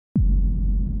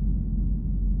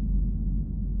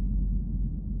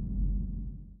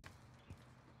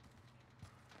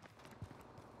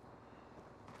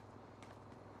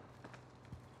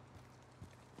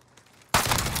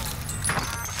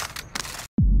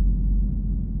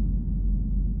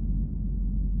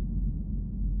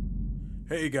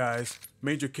Hey guys,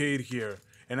 Major Cade here,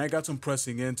 and I got some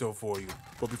pressing intel for you.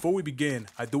 But before we begin,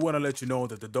 I do want to let you know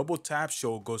that the Double Tap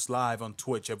Show goes live on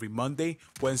Twitch every Monday,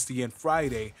 Wednesday, and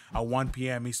Friday at 1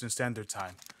 p.m. Eastern Standard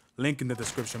Time. Link in the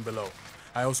description below.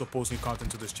 I also post new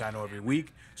content to this channel every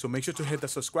week, so make sure to hit the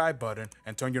subscribe button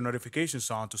and turn your notifications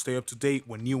on to stay up to date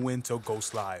when new intel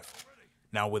goes live.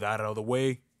 Now with that out of the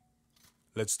way,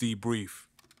 let's debrief.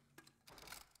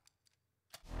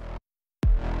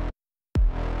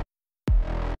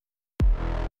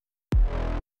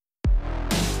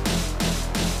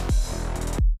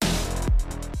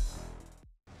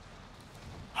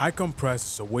 High compress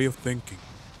is a way of thinking,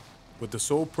 with the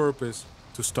sole purpose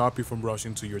to stop you from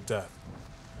rushing to your death.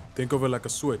 Think of it like a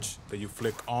switch that you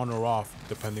flick on or off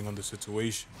depending on the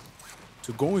situation.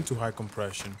 To go into high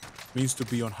compression means to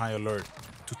be on high alert,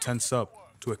 to tense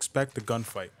up, to expect a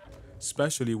gunfight,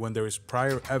 especially when there is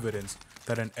prior evidence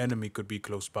that an enemy could be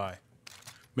close by.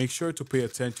 Make sure to pay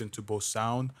attention to both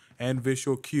sound and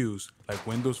visual cues like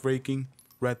windows raking,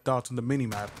 red dots on the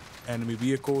minimap, enemy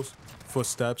vehicles,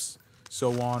 footsteps,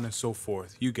 so on and so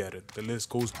forth. You get it, the list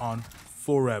goes on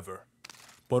forever.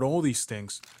 But all these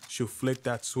things should flick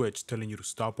that switch telling you to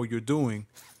stop what you're doing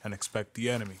and expect the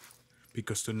enemy.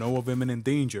 Because to know of imminent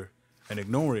danger and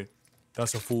ignore it,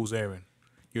 that's a fool's errand.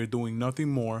 You're doing nothing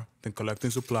more than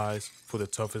collecting supplies for the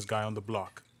toughest guy on the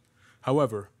block.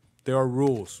 However, there are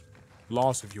rules,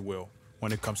 laws if you will,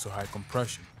 when it comes to high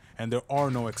compression, and there are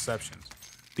no exceptions.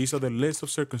 These are the list of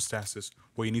circumstances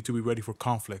where you need to be ready for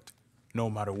conflict, no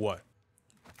matter what.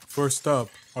 First up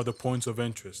are the points of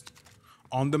interest.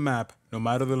 On the map, no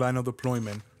matter the line of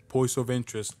deployment, points of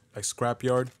interest like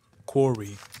scrapyard,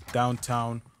 quarry,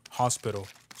 downtown, hospital,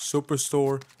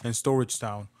 superstore, and storage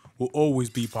town will always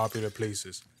be popular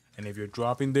places, and if you're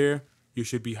dropping there, you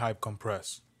should be high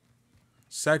compressed.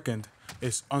 Second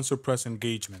is unsuppressed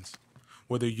engagements.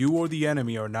 Whether you or the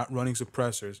enemy are not running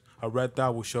suppressors, a red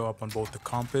dot will show up on both the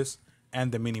compass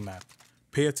and the minimap.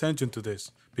 Pay attention to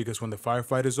this, because when the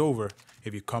firefight is over,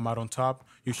 if you come out on top,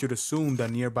 you should assume that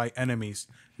nearby enemies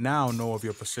now know of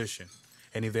your position,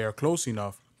 and if they are close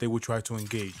enough, they will try to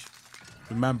engage.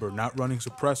 Remember, not running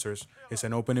suppressors is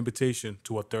an open invitation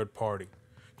to a third party.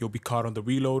 You'll be caught on the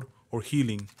reload, or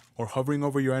healing, or hovering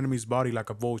over your enemy's body like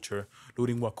a vulture,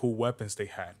 looting what cool weapons they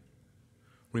had.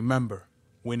 Remember,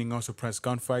 winning unsuppressed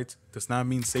gunfights does not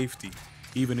mean safety,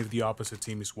 even if the opposite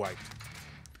team is wiped.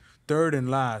 Third and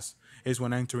last is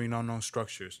when entering unknown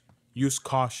structures. Use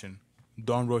caution,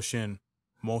 don't rush in.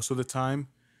 Most of the time,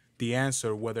 the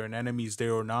answer, whether an enemy is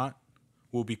there or not,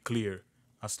 will be clear,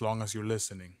 as long as you're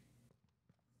listening.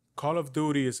 Call of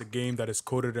Duty is a game that is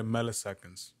coded in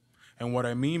milliseconds, and what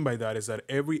I mean by that is that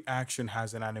every action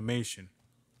has an animation.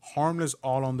 Harmless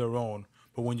all on their own,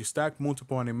 but when you stack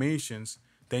multiple animations,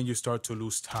 then you start to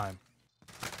lose time.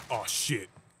 Oh shit,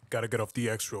 gotta get off the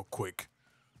X real quick.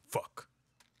 Fuck.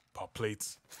 Pop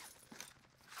plates.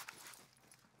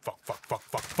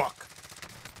 Fuck.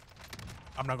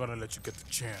 I'm not gonna let you get the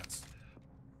chance.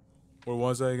 Where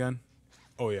was I again?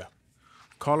 Oh yeah.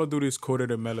 Call of Duty is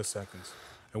coded in milliseconds.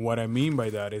 And what I mean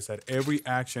by that is that every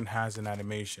action has an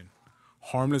animation.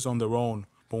 Harmless on their own,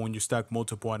 but when you stack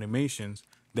multiple animations,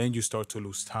 then you start to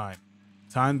lose time.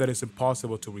 Time that is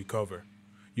impossible to recover.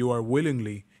 You are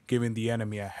willingly giving the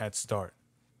enemy a head start.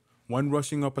 When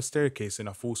rushing up a staircase in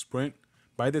a full sprint,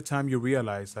 by the time you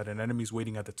realize that an enemy is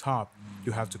waiting at the top,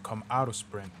 you have to come out of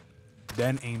sprint,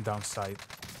 then aim down sight,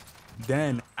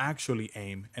 then actually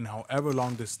aim, and however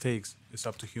long this takes is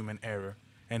up to human error,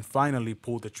 and finally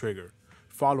pull the trigger,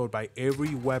 followed by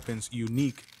every weapon's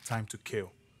unique time to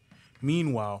kill.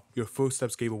 Meanwhile, your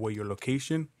footsteps gave away your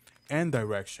location and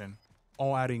direction,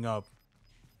 all adding up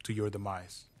to your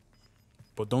demise.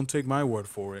 But don't take my word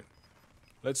for it.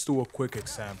 Let's do a quick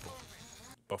example.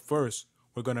 But first,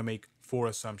 we're gonna make 4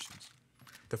 assumptions.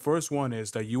 The first one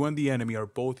is that you and the enemy are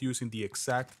both using the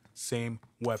exact same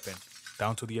weapon,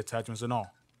 down to the attachments and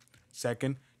all.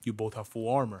 Second, you both have full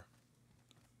armor.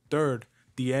 Third,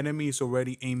 the enemy is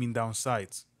already aiming down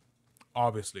sights.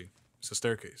 Obviously, it's a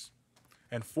staircase.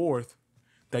 And fourth,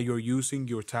 that you're using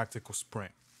your tactical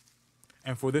sprint.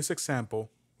 And for this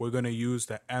example, we're gonna use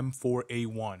the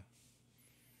M4A1.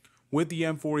 With the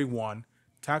M4A1,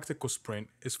 tactical sprint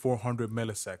is 400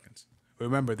 milliseconds.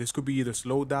 Remember, this could be either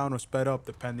slowed down or sped up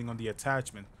depending on the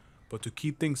attachment, but to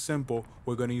keep things simple,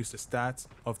 we're going to use the stats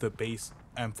of the base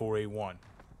M4A1.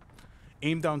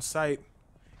 Aim down sight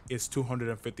is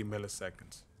 250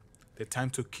 milliseconds. The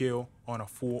time to kill on a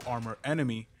full armor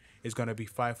enemy is going to be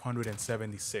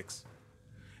 576.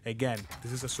 Again,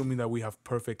 this is assuming that we have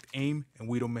perfect aim and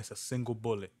we don't miss a single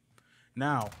bullet.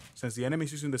 Now, since the enemy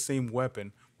is using the same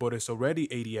weapon, but it's already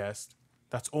ADS'd,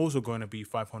 That's also going to be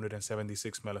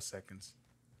 576 milliseconds.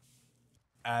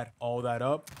 Add all that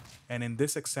up, and in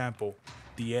this example,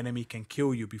 the enemy can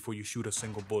kill you before you shoot a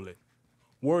single bullet.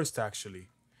 Worst actually,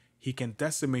 he can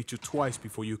decimate you twice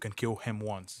before you can kill him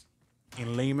once.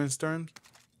 In layman's terms,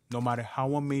 no matter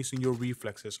how amazing your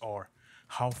reflexes are,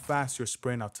 how fast your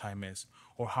sprint out time is,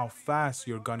 or how fast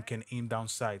your gun can aim down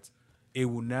sights, it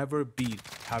will never beat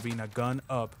having a gun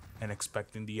up and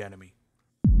expecting the enemy.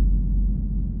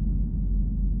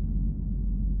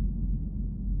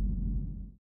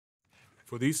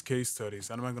 For these case studies,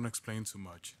 I'm not going to explain too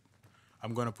much.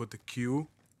 I'm going to put the cue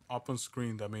up on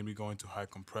screen that made me go into high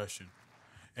compression.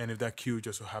 And if that cue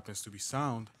just so happens to be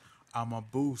sound, I'm going to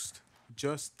boost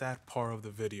just that part of the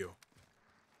video.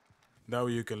 That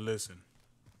way you can listen.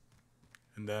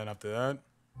 And then after that,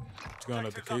 just going to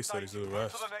let the case studies do the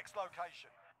rest. To the next location.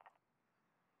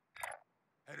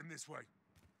 Heading this way.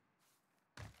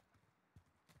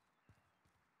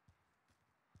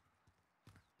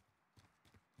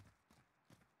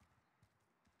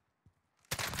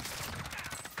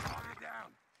 Target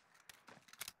down.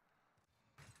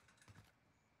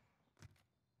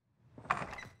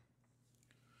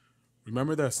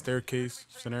 Remember that staircase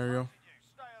scenario?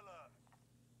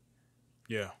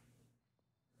 Yeah.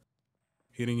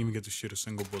 He didn't even get to shoot a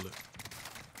single bullet.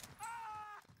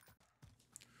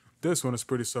 This one is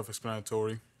pretty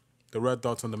self-explanatory. The red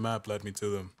dots on the map led me to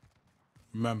them.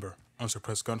 Remember,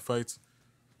 unsuppressed gunfights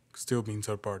still being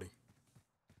third party.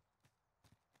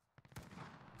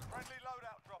 Friendly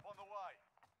loadout drop on the way.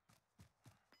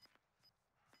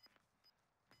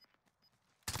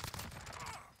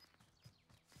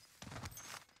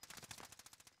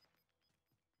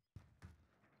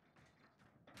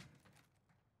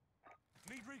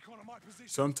 Need recon on my position.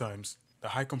 Sometimes, the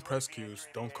high compressed cues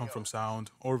don't come from sound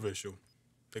or visual.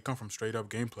 They come from straight up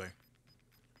gameplay.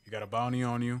 You got a bounty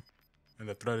on you, and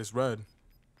the threat is red.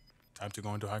 Time to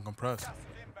go into high compress. Gas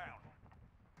is inbound.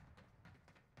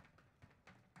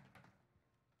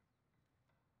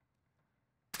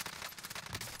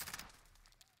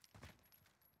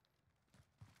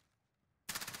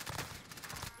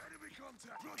 Enemy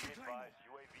contact. Roger Be Claymore. advised,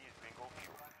 UAV is bingo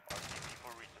fuel. RTB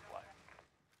for resupply.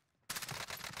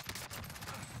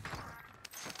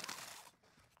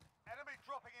 Enemy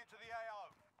dropping into the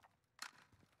AO.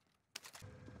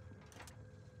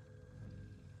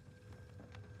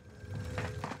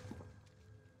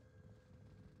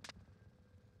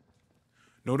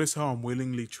 Notice how I'm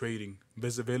willingly trading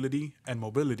visibility and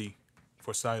mobility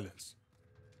for silence.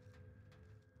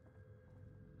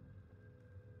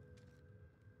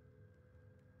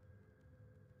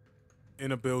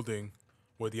 In a building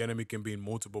where the enemy can be in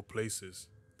multiple places,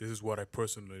 this is what I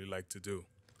personally like to do,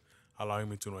 allowing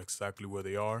me to know exactly where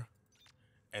they are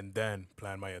and then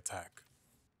plan my attack.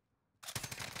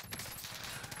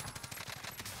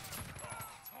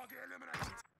 Target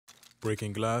eliminated.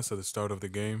 Breaking glass at the start of the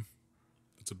game,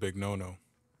 it's a big no-no.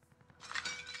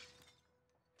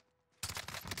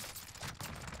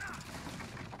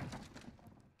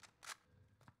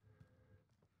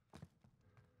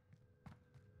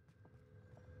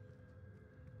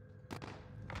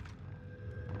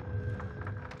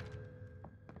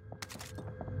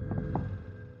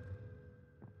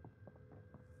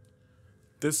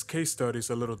 This case study is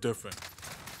a little different,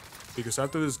 because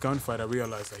after this gunfight I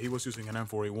realized that he was using an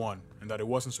M4A1 and that it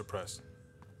wasn't suppressed.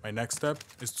 My next step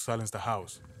is to silence the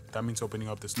house. That means opening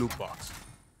up this loot box.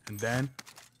 And then,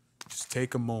 just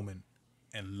take a moment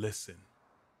and listen.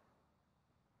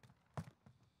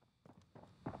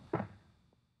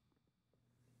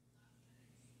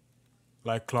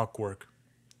 Like clockwork,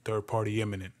 third party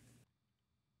imminent.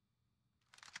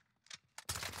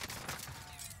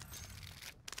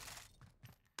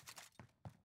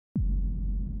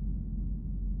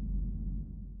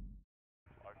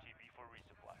 RTB for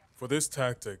resupply. For this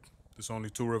tactic, there's only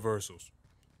two reversals.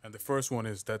 And the first one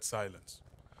is dead silence.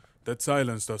 Dead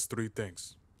silence does three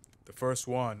things. The first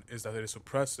one is that it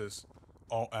suppresses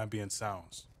all ambient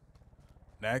sounds.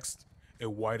 Next,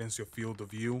 it widens your field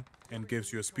of view and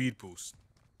gives you a speed boost.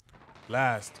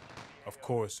 Last, of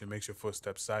course, it makes your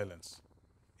footsteps silence.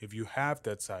 If you have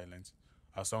dead silence,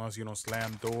 as long as you don't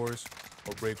slam doors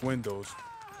or break windows,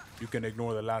 you can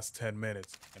ignore the last 10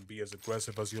 minutes and be as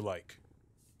aggressive as you like.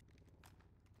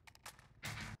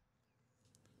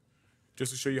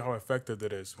 Just to show you how effective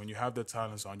it is, when you have that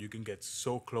silence on, you can get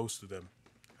so close to them.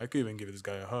 I could even give this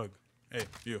guy a hug. Hey,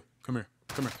 you, come here,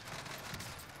 come here.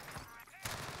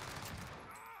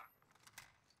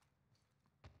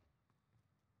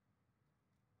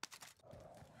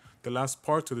 The last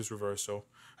part to this reversal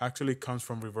actually comes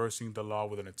from reversing the law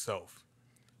within itself.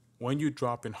 When you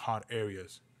drop in hot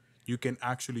areas, you can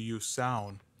actually use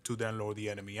sound to then lure the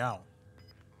enemy out.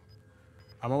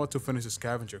 I'm about to finish a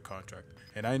scavenger contract,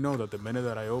 and I know that the minute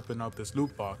that I open up this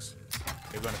loot box,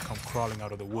 they're gonna come crawling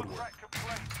out of the woodwork. Contract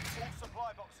complete. All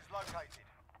supply boxes located.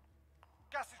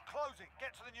 Gas is closing.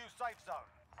 Get to the new safe zone.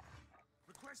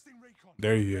 Requesting recon.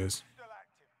 There he is. Still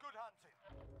active. Good hunting.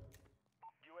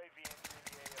 UAV entering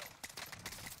the AO.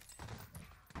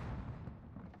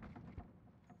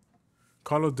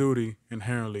 Call of Duty,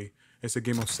 inherently, is a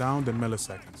game of sound and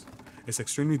milliseconds. It's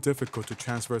extremely difficult to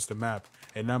traverse the map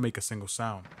and not make a single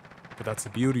sound. But that's the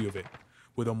beauty of it.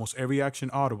 With almost every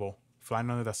action audible, flying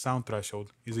under that sound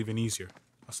threshold is even easier,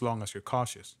 as long as you're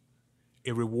cautious.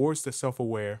 It rewards the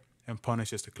self-aware and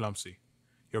punishes the clumsy.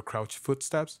 Your crouched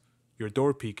footsteps, your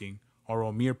door peeking, are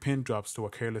all mere pin drops to a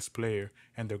careless player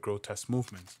and their grotesque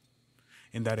movements.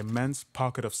 In that immense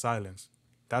pocket of silence,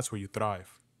 that's where you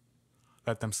thrive.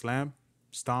 Let them slam,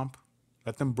 stomp,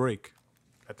 let them break,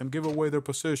 let them give away their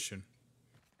position,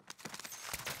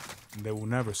 and they will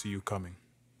never see you coming.